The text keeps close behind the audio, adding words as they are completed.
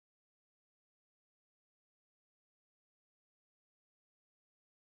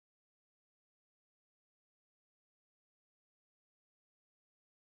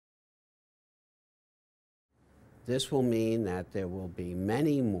This will mean that there will be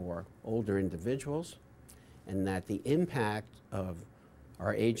many more older individuals, and that the impact of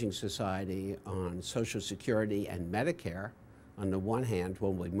our aging society on Social Security and Medicare, on the one hand,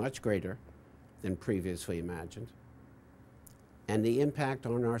 will be much greater than previously imagined, and the impact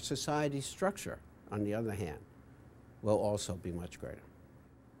on our society structure, on the other hand, will also be much greater.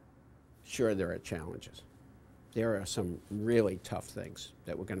 Sure, there are challenges. There are some really tough things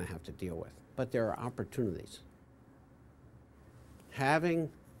that we're going to have to deal with, but there are opportunities. Having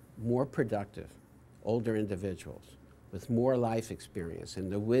more productive older individuals with more life experience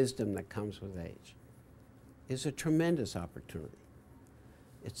and the wisdom that comes with age is a tremendous opportunity.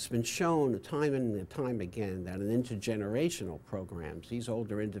 It's been shown time and time again that in intergenerational programs, these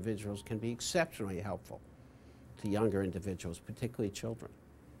older individuals can be exceptionally helpful to younger individuals, particularly children.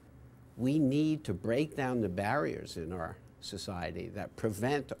 We need to break down the barriers in our society that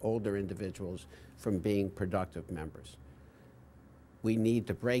prevent older individuals from being productive members. We need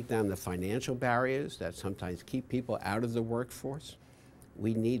to break down the financial barriers that sometimes keep people out of the workforce.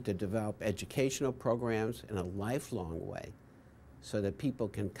 We need to develop educational programs in a lifelong way so that people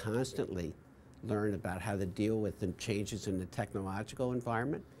can constantly learn about how to deal with the changes in the technological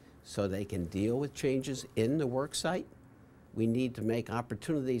environment, so they can deal with changes in the work site. We need to make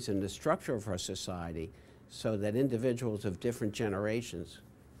opportunities in the structure of our society so that individuals of different generations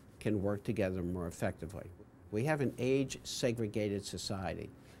can work together more effectively. We have an age-segregated society.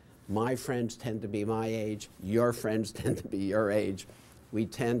 My friends tend to be my age, your friends tend to be your age. We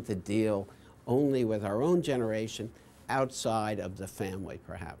tend to deal only with our own generation outside of the family,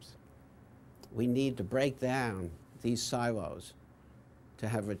 perhaps. We need to break down these silos to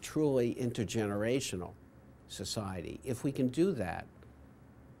have a truly intergenerational society. If we can do that,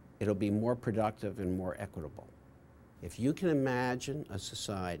 it'll be more productive and more equitable. If you can imagine a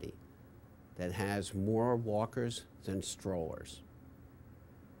society that has more walkers than strollers,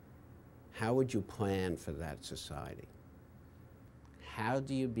 how would you plan for that society? How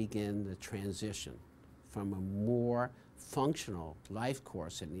do you begin the transition from a more functional life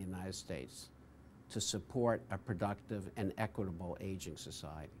course in the United States to support a productive and equitable aging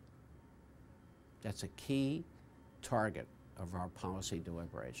society? That's a key target of our policy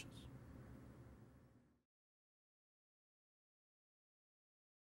deliberations.